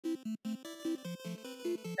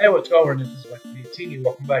Hey, what's going on? This is Black Mage.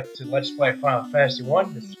 Welcome back to Let's Play Final Fantasy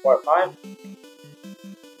 1. This is part 5.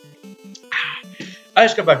 I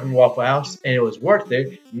just got back from Waffle House, and it was worth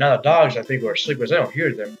it. Now the dogs, I think, were asleep because I don't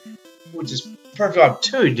hear them. Which is perfect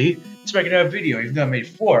opportunity to make another video, even though I made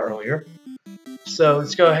 4 earlier. So,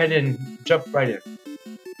 let's go ahead and jump right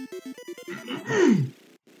in.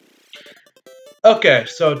 Okay,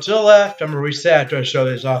 so to the left, I'm going to reset after I show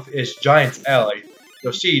this off, is Giant's Alley.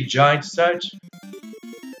 You'll see giants such.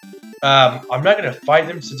 I'm not going to fight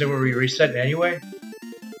them since they will be reset anyway.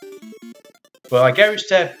 But like every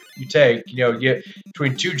step you take, you get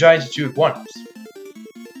between 2 giants and 2 iguanas.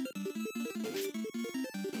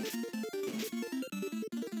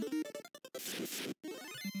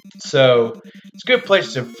 So, it's a good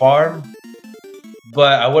place to farm,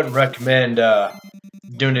 but I wouldn't recommend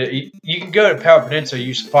doing it. You can go to Power Peninsula,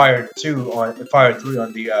 use Fire 2 on Fire 3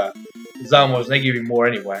 on the Zombos, and they give you more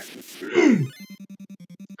anyway.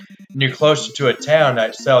 And you're closer to a town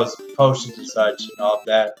that sells potions and such and all of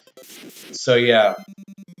that. So yeah,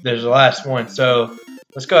 there's the last one. So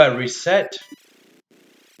let's go ahead and reset.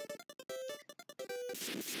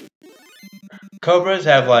 Cobras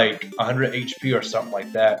have like 100 HP or something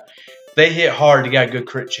like that. They hit hard to get a good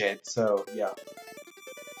crit chance. So yeah.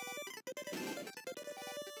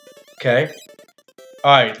 Okay.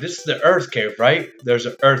 Alright, this is the Earth Cave, right? There's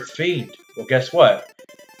an Earth Fiend. Well, guess what?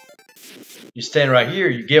 You stand right here,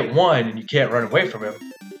 you get one, and you can't run away from him.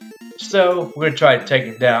 So, we're going to try to take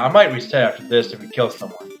him down. I might reset after this if he kills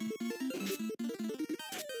someone.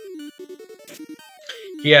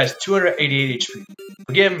 He has 288 HP. If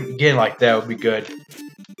we get him again like that, would be good.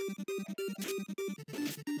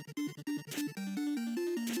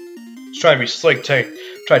 Just trying to be slick, try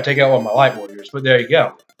to take out one of my light warriors, but there you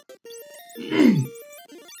go.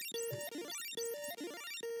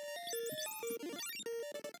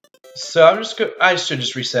 So I should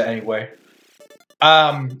just reset anyway.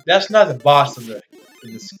 That's not the boss in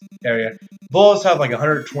this area. Bulls have like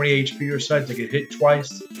 120 HP or so to get hit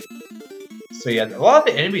twice. So yeah, a lot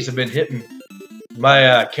of the enemies have been hitting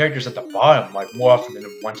my characters at the bottom like more often than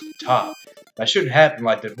the ones at the top. That shouldn't happen.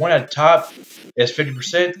 Like the one at the top is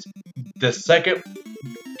 50%. The second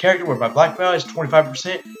character with my black belt is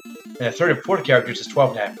 25%, and the third and fourth characters is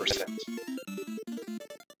 12.5%.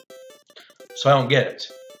 So I don't get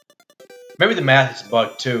it. Maybe the math is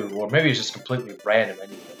bugged too, or maybe it's just completely random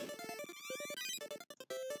anyway.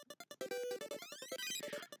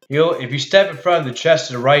 If you step in front of the chest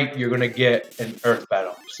to the right, you're going to get an earth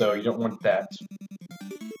battle, so you don't want that.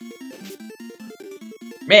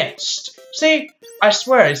 Man, see, I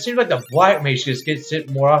swear, it seems like the Black Mage just gets hit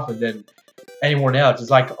more often than anyone else. It's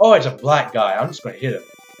like, oh, it's a black guy, I'm just going to hit him.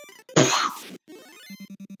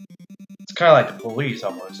 It's kind of like the police,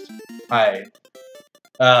 almost. I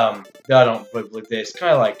don't believe this. It's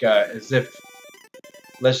kind of like as if,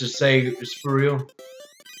 let's just say it's for real.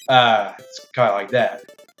 It's kind of like that.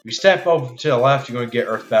 If you step over to the left, you're going to get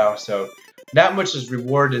earthbound. So not much is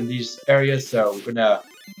rewarded in these areas. So we're gonna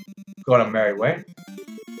go on a merry way.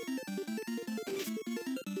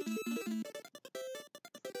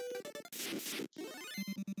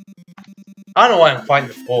 I don't know why I'm fighting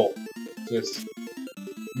the bull. This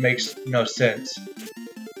makes no sense.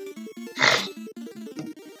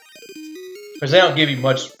 Because they don't give you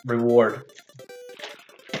much reward.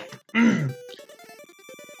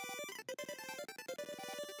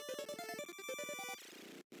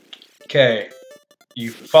 Okay.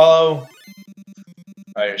 You follow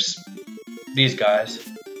these guys.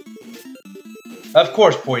 Of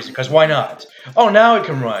course poison, because why not? Oh, now we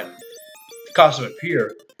can run. Because of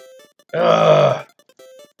appear. Ugh.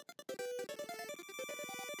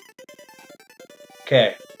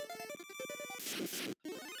 Okay.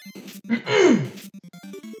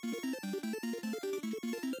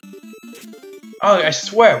 Oh, I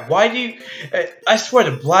swear, why do you... I swear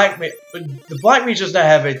the Black Mage does not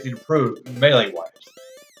have anything to prove, melee-wise.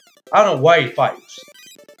 I don't know why he fights.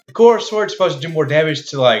 The core sword's supposed to do more damage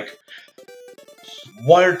to, like,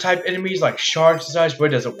 water-type enemies, like sharks and such, but it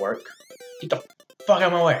doesn't work. Get the fuck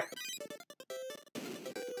out of my way.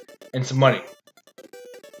 And some money.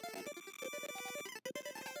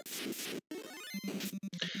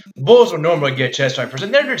 The bulls will normally get chest strikers,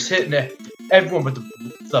 and they're just hitting everyone but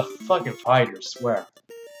the fucking fighters, swear.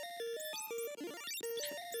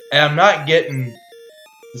 And I'm not getting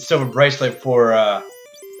the silver bracelet for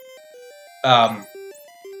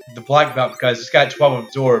the black belt because it's got 12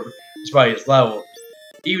 absorb. It's probably his level.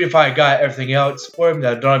 Even if I got everything else for him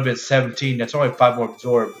that don't have been 17, that's only 5 more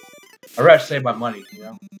absorb. I'd rather save my money, you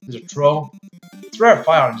know. There's a troll. It's rare to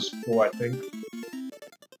fight on this floor, I think.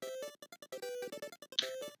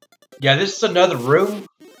 Yeah, this is another room.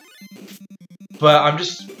 But I'm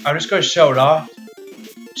just gonna show it off.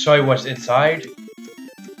 Show you what's inside.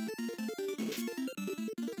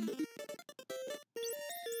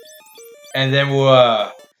 And then we'll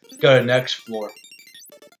go to the next floor.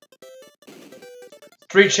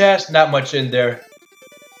 3 chests, not much in there.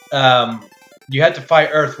 You have to fight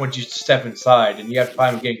Earth once you step inside, and you have to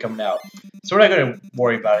find them again coming out. So we're not gonna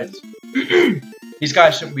worry about it. These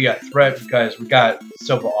guys shouldn't be a threat because we got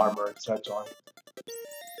silver armor and such on.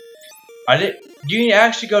 You can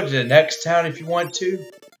actually go to the next town if you want to,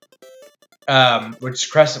 which is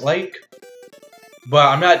Crescent Lake. But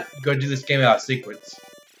I'm not gonna do this game without sequence.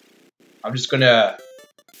 I'm just gonna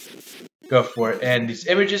go for it, and these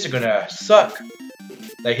images are gonna suck.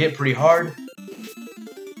 They hit pretty hard.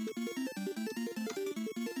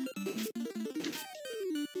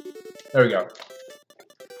 There we go.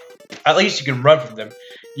 At least you can run from them.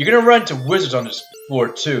 You're gonna run to wizards on this floor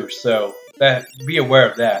too, so be aware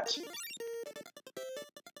of that.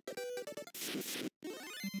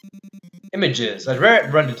 Images. I'd rather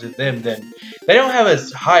run into them than they don't have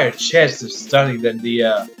as high a chance of stunning than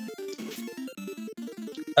the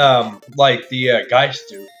like the guys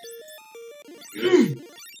do.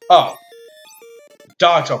 Oh,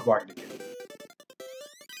 dogs are barking again.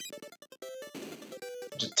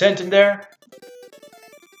 There's a tent in there.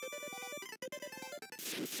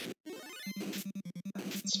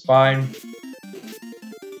 It's fine.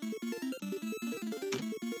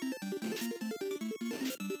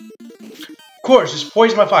 Of course, just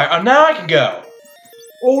poison my fire. Oh, now I can go.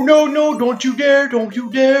 Oh no, no, don't you dare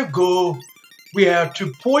go. We have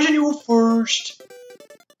to poison you first.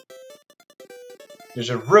 There's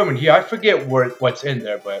a room in here. I forget what's in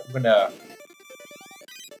there, but I'm gonna...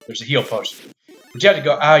 There's a heal potion. But you have to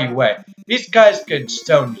go out of your way. These guys can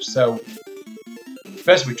stone you, so...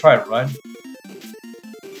 best we try to run.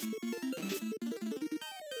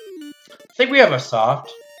 I think we have a soft.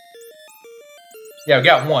 Yeah, we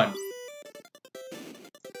got one.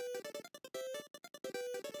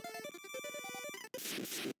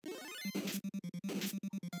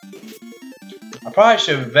 I probably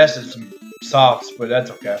should have invested some softs, but that's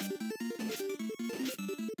okay.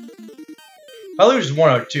 If I lose 1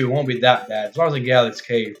 or 2, it won't be that bad, as long as I get out of this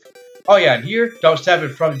cave. Oh yeah, and here, don't stab it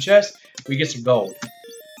from the chest, we get some gold.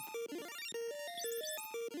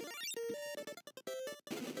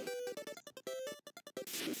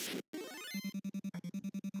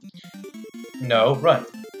 No, run.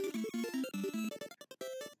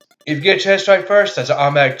 If you get a chest right first, that's an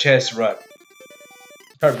automatic chest run.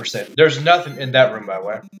 100%. There's nothing in that room, by the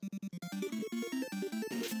way.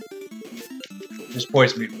 Just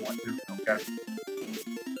poison me if you want to. Okay.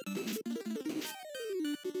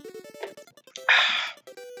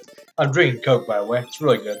 I'm drinking Coke, by the way. It's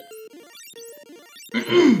really good.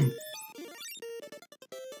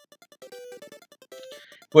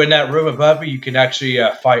 But in that room above you, you can actually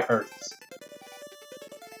fight Earths.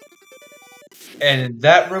 And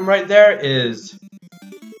that room right there is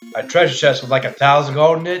a treasure chest with like 1,000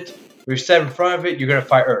 gold in it. If you step in front of it, you're gonna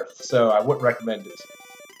fight Earth. So I wouldn't recommend it.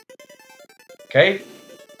 Okay?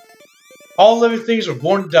 All living things are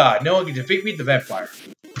born to die. No one can defeat me, the vampire.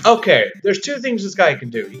 Okay, there's 2 things this guy can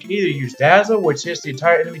do. He can either use Dazzle, which hits the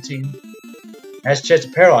entire enemy team, has a chance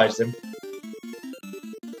to paralyze them.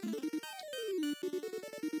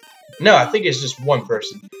 No, I think it's just one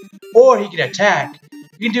person. Or he can attack.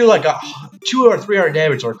 You can do like a 200 or 300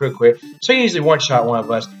 damage or quick hit, so he can easily one-shot one of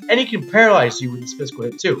us, and he can paralyze you with his physical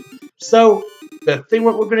hit too. So, the thing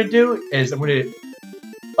what we're going to do is I'm going to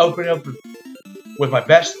open it up with my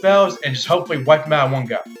best spells and just hopefully wipe him out in one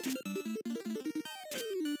go.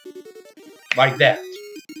 Like that.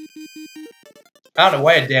 I don't know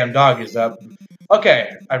why a damn dog is up.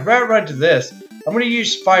 Okay, I'd rather run to this. I'm going to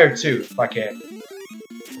use fire too, if I can.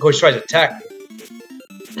 Of course, he tries to attack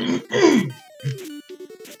me.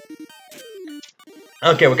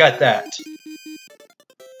 Okay, we got that.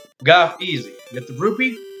 We got off easy. You got the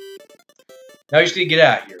rupee. Now you just need to get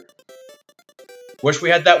out of here. Wish we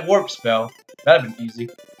had that warp spell. That'd have been easy.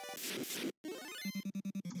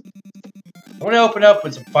 I want to open up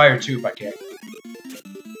with some fire too if I can.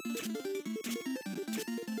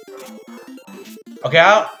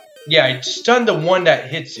 Okay, yeah, I stunned the one that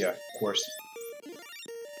hits you, of course.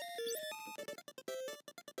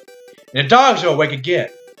 And the dogs are awake again.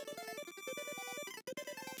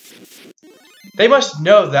 They must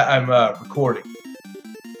know that I'm recording.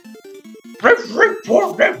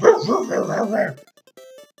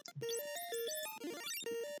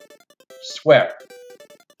 Swear.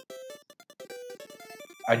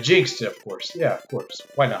 I jinxed it, of course. Yeah, of course.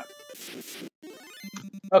 Why not?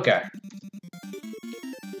 Okay.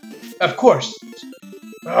 Of course.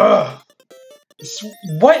 Ugh.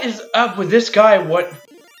 What is up with this guy? What?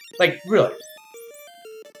 Like, really?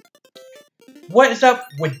 What is up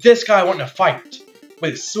with this guy wanting to fight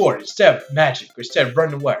with his sword instead of magic, or instead of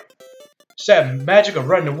running away? Instead of magic or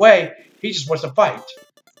running away, he just wants to fight.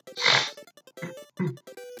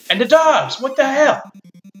 And the dogs, what the hell?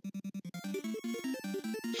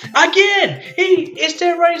 Again! He is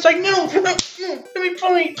there right, he's like, no, let me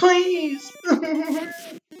fight, please.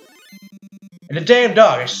 And the damn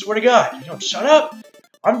dog, I swear to God, you don't shut up.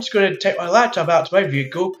 I'm just going to take my laptop out to my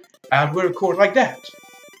vehicle, and I'm going to record like that.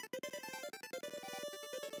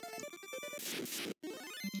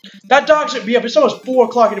 That dog should be up. It's almost 4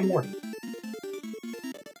 o'clock in the morning.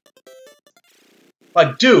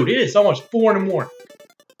 Like, dude, it is almost 4 in the morning.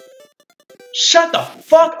 Shut the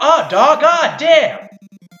fuck up, dog. God damn.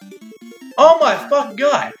 Oh my fucking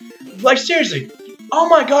God. Like, seriously. Oh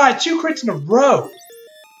my God, 2 crits in a row.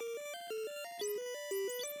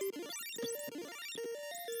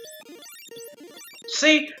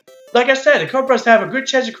 See, like I said, the Cobras have a good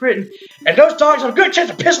chance of critting, and those dogs have a good chance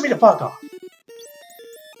of pissing me the fuck off.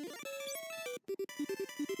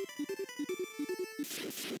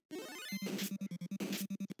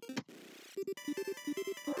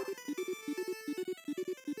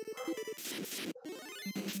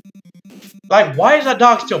 Like, why is that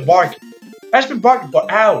dog still barking? That's been barking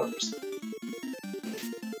for hours.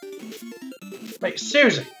 Like,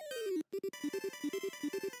 seriously.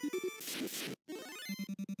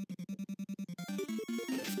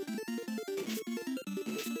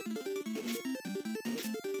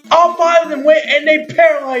 All 5 of them went and they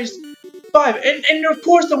paralyzed 5. And of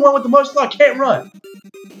course the one with the most luck can't run.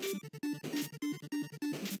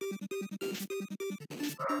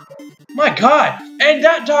 My God. And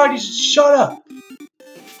that dog needs to shut up.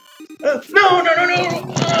 No. Oh,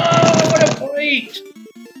 what a fight.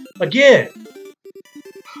 Again.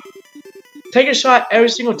 Take a shot every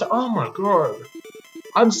single time. Oh my God.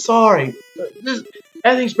 I'm sorry.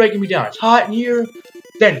 Everything's breaking me down. It's hot in here.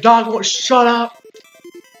 That dog won't shut up.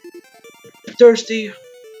 Thirsty.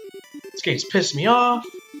 This game's pissing me off.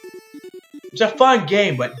 It's a fun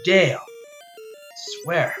game, but damn. I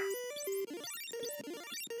swear.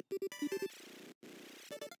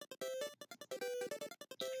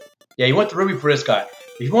 Yeah, you want the ruby for this guy.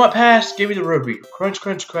 If you want pass, give me the ruby. Crunch,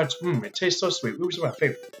 crunch, crunch. Mmm, it tastes so sweet. Ruby's my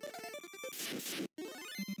favorite.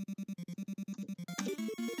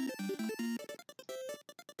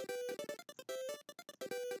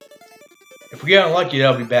 If we get unlucky,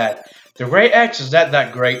 that'll be bad. The Ray X is not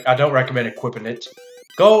that great. I don't recommend equipping it.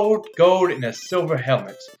 Gold, and a silver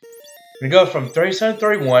helmet. I'm gonna go from 37 to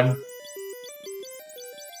 31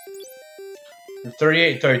 to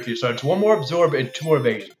 38 and 32. So it's 1 more absorb and 2 more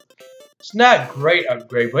evasion. It's not a great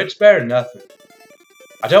upgrade, but it's better than nothing.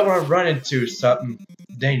 I don't want to run into something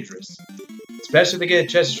dangerous. Especially if they get a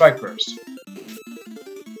chest to strike first.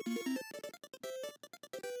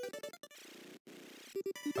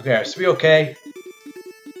 Okay, I should be okay.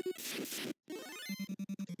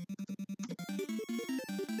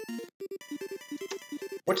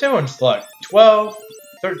 What's everyone's luck? 12,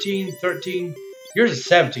 13, 13. Yours is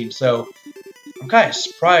 17, so I'm kind of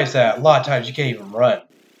surprised that a lot of times you can't even run.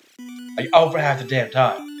 Like, over half the damn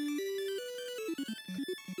time.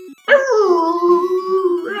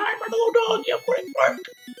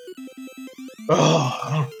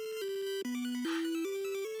 Oh.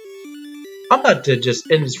 I'm about to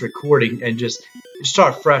just end this recording and just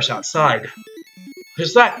start fresh outside.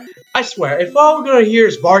 Because that, I swear, if all we're going to hear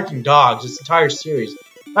is barking dogs this entire series,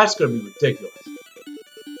 that's going to be ridiculous.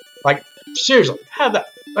 Like, seriously, have that.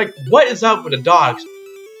 Like, what is up with the dogs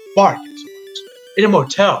barking so much? In a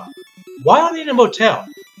motel. Why are they in a motel?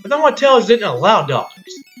 But the motels didn't allow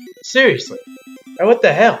dogs. Seriously. Like, what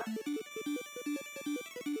the hell?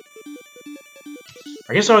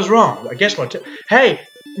 I guess I was wrong. I guess motel. Hey,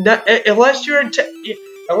 unless you're in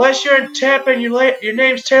Tampa and your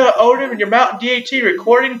name's Taylor Odom and you're Mountain DAT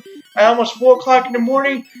recording at almost 4 o'clock in the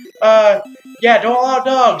morning, yeah, don't allow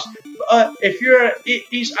dogs. If you're at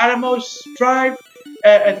East Adamos Drive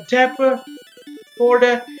at the Tampa,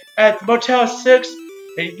 Florida, at the Motel 6,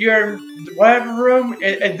 and you're in whatever room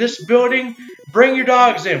in this building, bring your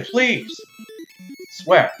dogs in, please.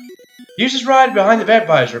 Swear. Use this ride behind the vent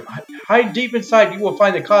visor. Hide deep inside, you will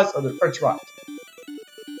find the cause of the first ride.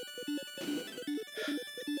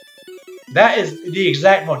 That is the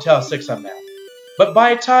exact Motel 6 I'm at. But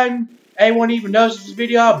by the time anyone even knows this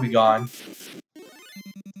video, I'll be gone.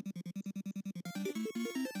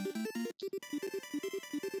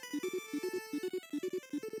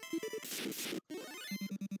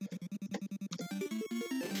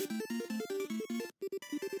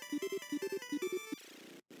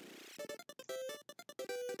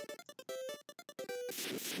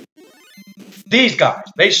 These guys,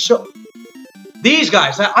 these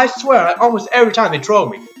guys, I swear, almost every time they troll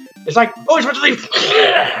me, it's like, oh, he's about to leave.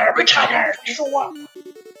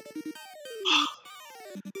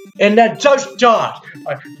 And that just dogs.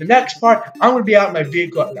 The next part, I'm going to be out in my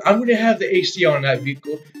vehicle. I'm going to have the AC on that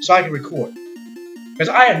vehicle so I can record. Because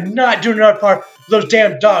I am not doing another part of those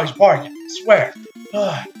damn dogs barking. I swear.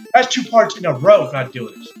 That's 2 parts in a row if I do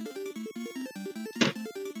this.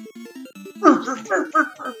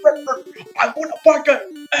 I want to bark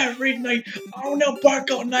every night. I want to bark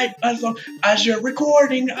all night as long as you're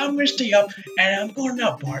recording. I'm going to stay up and I'm going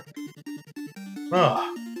to bark.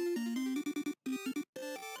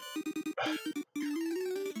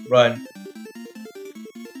 Run.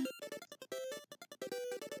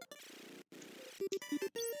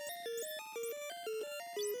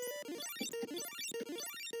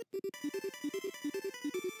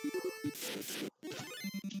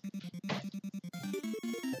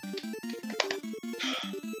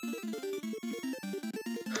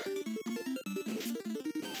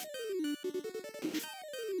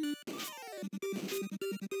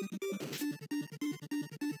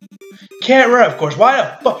 Can't run, of course.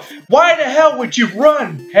 Why the hell would you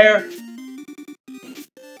run, Hare?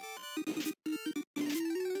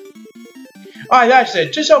 Alright, that's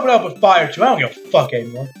it. Just open up with fire too. I don't give a fuck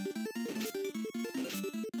anymore.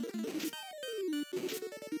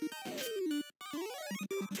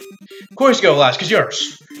 Of course you go last, because you're...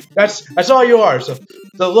 That's all you are. So,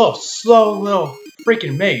 the little, slow, little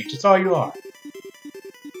freaking mage. That's all you are.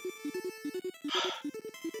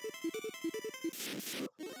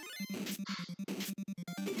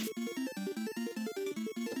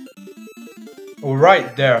 Well,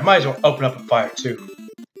 right there. I might as well open up a fire too.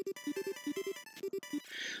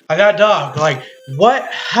 I got a dog. Like, what?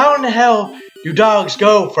 How in the hell do dogs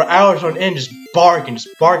go for hours on end just barking and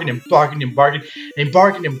barking and barking and barking and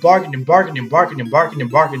barking and barking and barking and barking and barking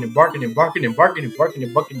and barking and barking and barking and barking and barking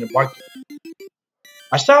and barking and barking?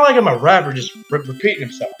 I sound like I'm a rapper just repeating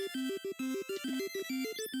himself.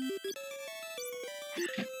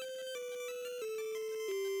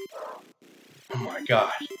 Oh my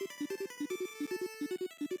god.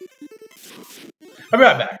 I'll be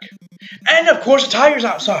right back. And of course the tiger's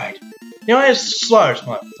outside. You know, it's slurs,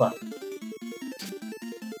 motherfucker.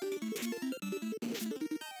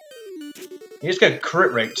 He's got a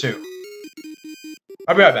crit rate too.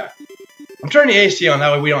 I'll be right back. I'm turning the AC on,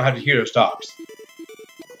 that way we don't have to hear those dogs.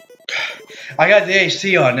 I got the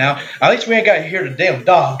AC on now. At least we ain't got to hear the damn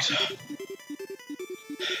dogs.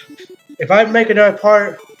 If I make another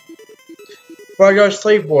part before I go to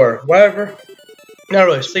sleep or whatever, not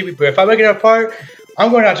really sleepy, but if I make another part,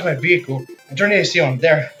 I'm going out to my vehicle and turn the AC on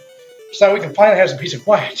there so we can finally have some peace and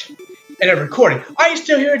quiet. And then recording. I can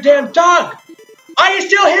still hear a damn dog! I can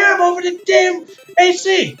still hear him over the damn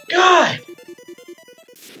AC! God!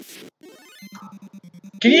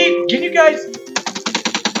 Can you guys...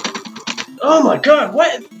 Oh my god,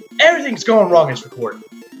 what? Everything's going wrong in this recording.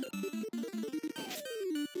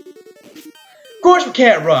 Of course we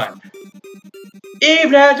can't run.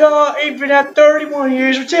 Even at 31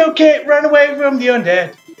 years, we still can't run away from the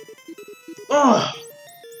undead. Ugh.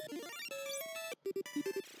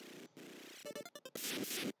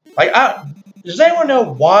 Like, does anyone know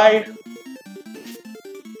why?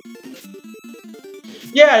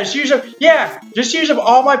 Yeah, just use up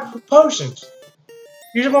all my potions.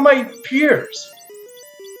 Use up all my pures.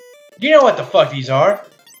 You know what the fuck these are.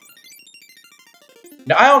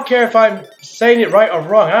 Now, I don't care if I'm saying it right or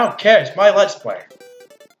wrong. I don't care. It's my Let's Play.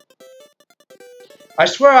 I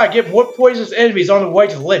swear I get more poisonous enemies on the way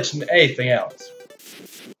to the Lich than anything else.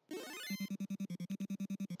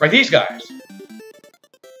 Like these guys.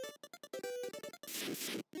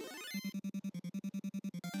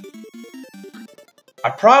 I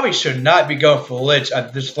probably should not be going for the Lich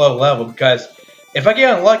at this low level because if I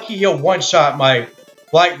get unlucky, he'll one-shot my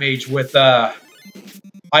Black Mage with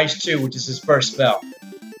Ice 2, which is his first spell.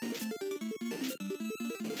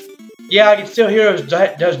 Yeah, I can still hear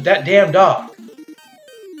that damn dog.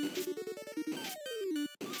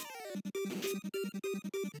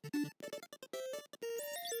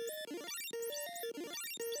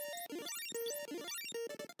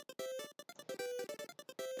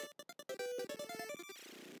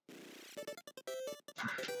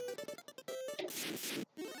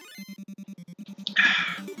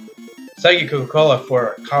 Thank you, Coca-Cola,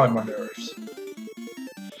 for calming my nerves.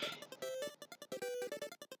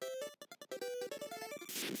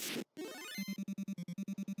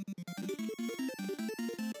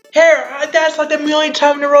 Here, that's like the millionth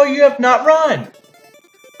time in a row you have not run.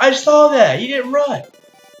 I saw that. You didn't run.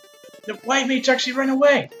 The white mates actually ran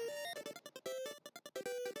away.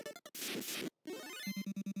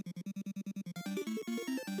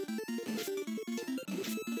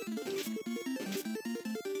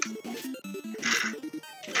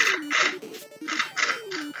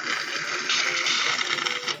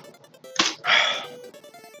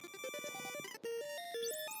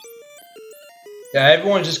 Yeah,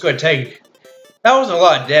 everyone's just going to take... That was a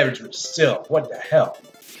lot of damage, but still, what the hell?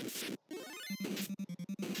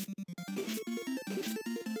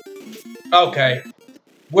 Okay.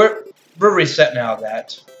 We're reset now of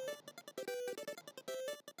that.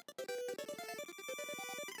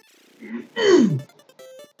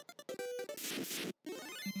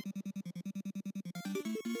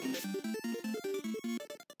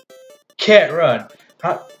 Can't run.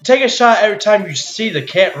 Take a shot every time you see the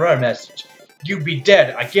can't run message. You'd be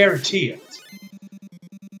dead, I guarantee it.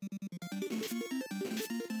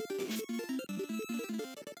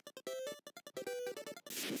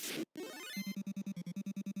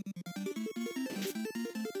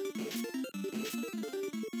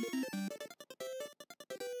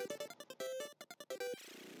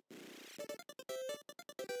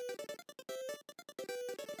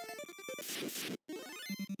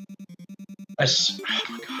 Oh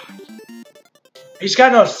my god. He's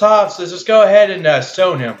got no softs, so let's just go ahead and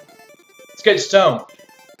stone him. Let's get stoned.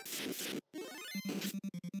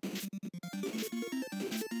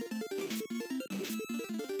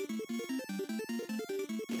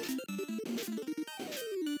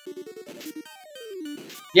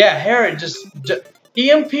 Yeah, Herod just...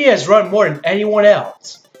 EMP has run more than anyone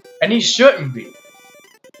else. And he shouldn't be.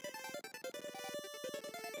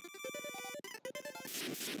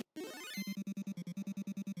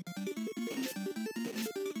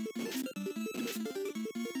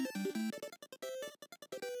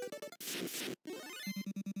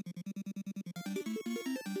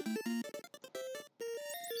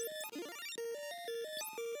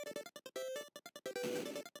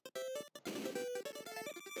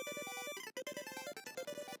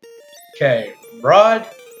 Okay, Rod.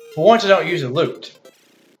 For once I don't use a loot.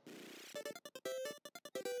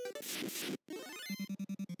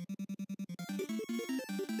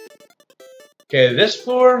 Okay, this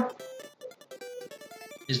floor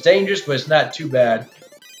is dangerous, but it's not too bad.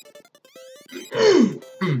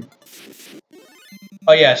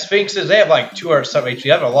 Oh yeah, Sphinxes, they have like 200 something HP. They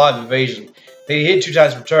have a lot of evasion. They hit 2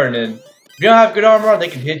 times per turn, and if you don't have good armor on, they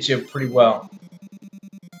can hit you pretty well.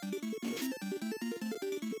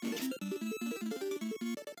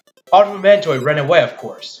 Ultimate Mandatory ran away, of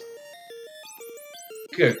course.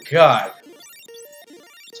 Good god.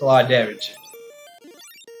 It's a lot of damage.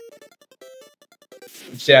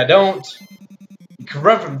 See, I don't. You can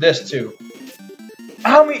run from this too.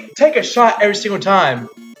 How many? Take a shot every single time.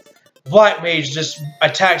 Black Mage just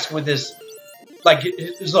attacks with this, like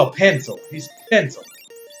his little pencil. He's pencil.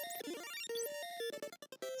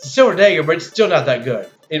 It's a silver dagger, but it's still not that good.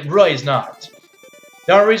 It really is not.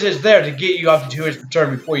 The only reason it's there to get you up to 2 hits per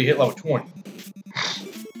turn before you hit level 20.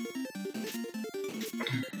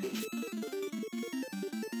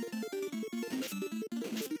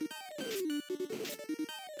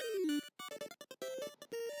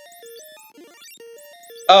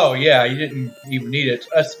 Oh yeah, you didn't even need it.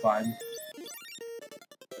 That's fine.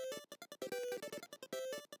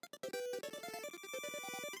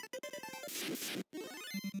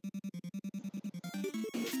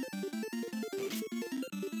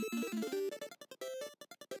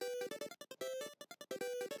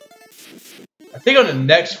 I think on the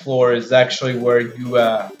next floor is actually where you,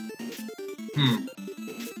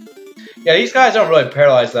 Yeah, these guys don't really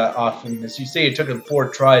paralyze that often. As you see, it took them 4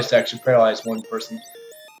 tries to actually paralyze one person.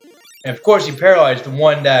 And of course, he paralyzed the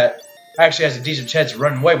one that actually has a decent chance of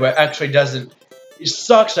running away, but actually doesn't. He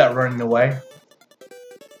sucks at running away.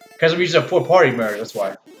 Because I'm using a 4-party mirror, that's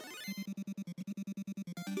why.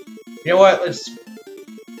 You know what, let's...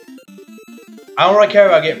 I don't really care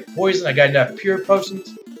about getting poisoned, I got enough pure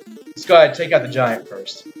potions. Let's go ahead and take out the giant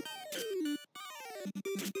first.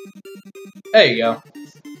 There you go.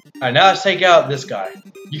 Alright, now let's take out this guy.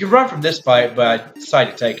 You can run from this fight, but I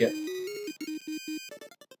decided to take it.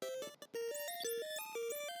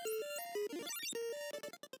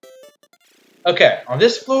 Okay, on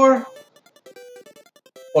this floor,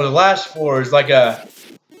 or the last floor is like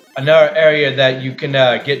another area that you can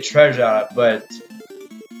get treasure out of, but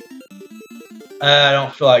I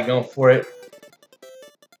don't feel like going for it.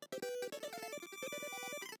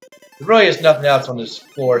 There really is nothing else on this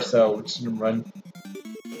floor, so we're just gonna run.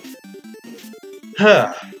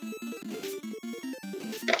 Huh.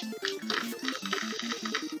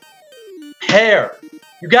 Hair,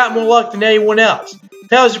 you got more luck than anyone else. What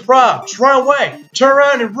the hell's your problem? Just run away. Turn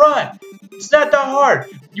around and run. It's not that hard.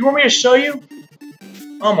 You want me to show you?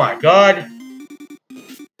 Oh my god.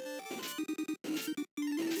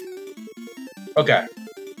 Okay.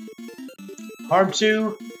 Harm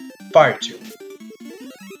 2, fire 2.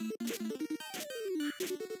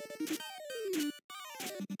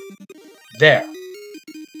 There.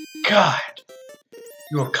 God.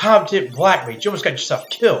 You're a competent Black Mage. You almost got yourself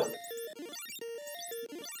killed.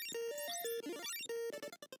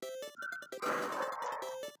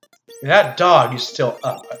 And that dog is still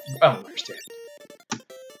up. I don't understand.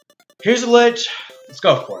 Here's a Lich. Let's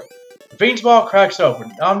go for it. The Fiend's Ball cracks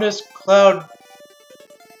open. An ominous cloud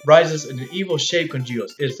rises and an evil shape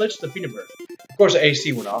congeals. It is Lich the Fiend of Earth. Of course, the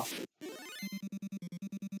AC went off.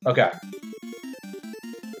 Okay.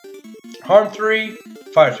 Harm 3,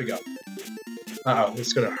 fire 3 go. Uh-oh, this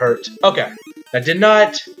is gonna hurt. Okay. That did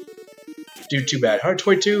not do too bad. Heart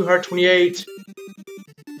 22, heart 28.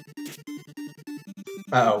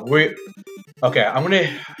 Uh-oh, okay, I'm gonna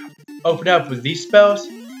open up with these spells.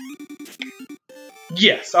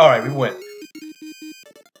 Yes, alright, we win.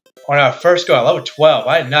 On our first go at level 12,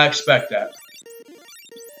 I did not expect that.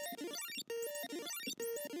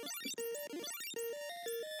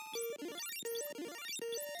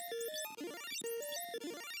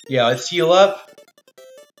 Yeah, let's heal up.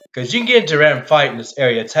 Because you can get into a random fight in this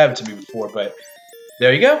area. It's happened to me before, but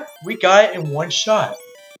there you go. We got it in one shot.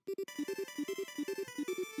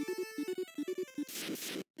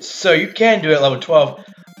 So you can do it at level 12.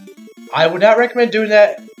 I would not recommend doing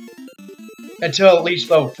that until at least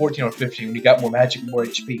level 14 or 15 when you got more magic and more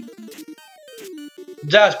HP.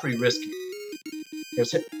 That's pretty risky.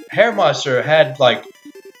 Because Hair Monster had, like,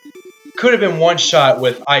 could have been one shot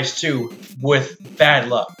with Ice 2 with bad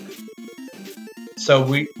luck. So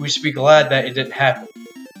we should be glad that it didn't happen.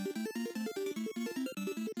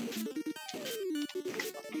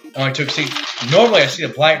 Only took, see, normally I see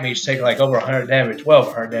the Black Mage take like over 100 damage, well over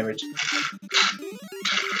 100 damage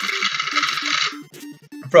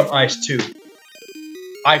from Ice 2.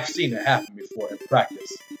 I've seen it happen before in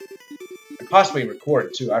practice. And possibly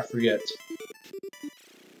recorded too, I forget.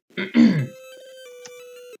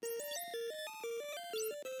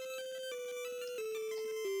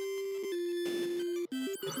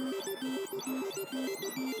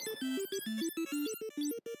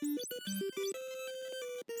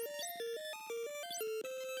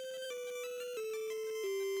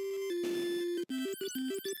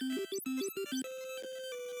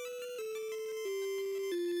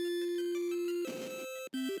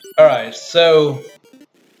 Alright, so...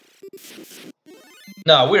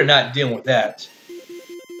 No, we're not dealing with that.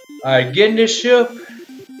 Alright, get in this ship.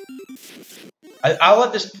 I'll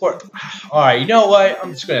let this port... Alright, you know what?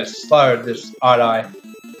 I'm just gonna slaughter this odd eye.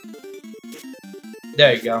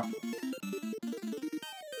 There you go.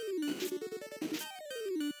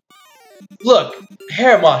 Look,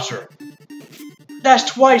 Hair Monster.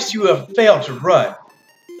 That's twice you have failed to run.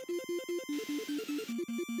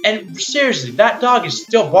 And seriously, that dog is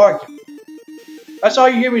still barking. That's all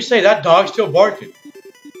you hear me say, that dog's still barking.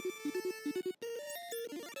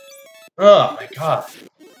 Oh my god.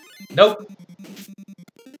 Nope.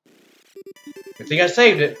 Good thing I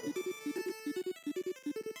saved it.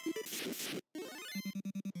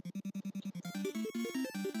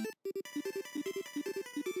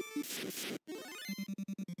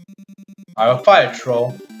 I'll fight a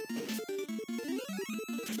troll.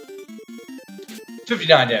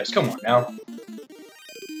 59 damage, come on now.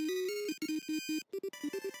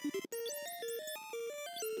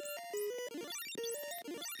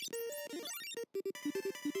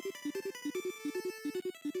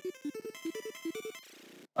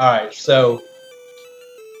 Alright, so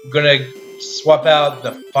I'm gonna swap out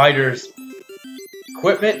the fighter's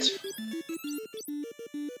equipment.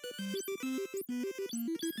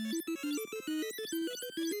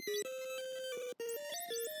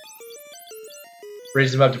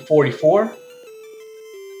 Raise him up to 44.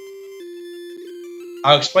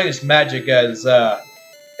 I'll explain this magic as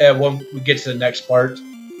when we get to the next part.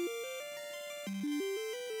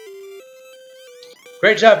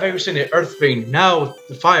 Great job facing the Earth Fiend. Now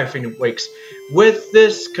the Fire Fiend awakes. With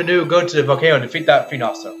this canoe, go to the volcano and defeat that fiend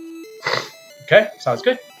also. Okay, sounds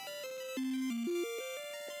good.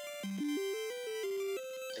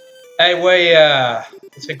 Anyway,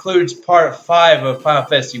 this concludes part 5 of Final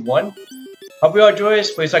Fantasy 1. Hope you all enjoy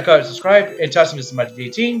this. Please like, comment, subscribe, and tell us this is my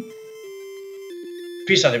 18.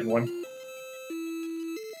 Peace out, everyone.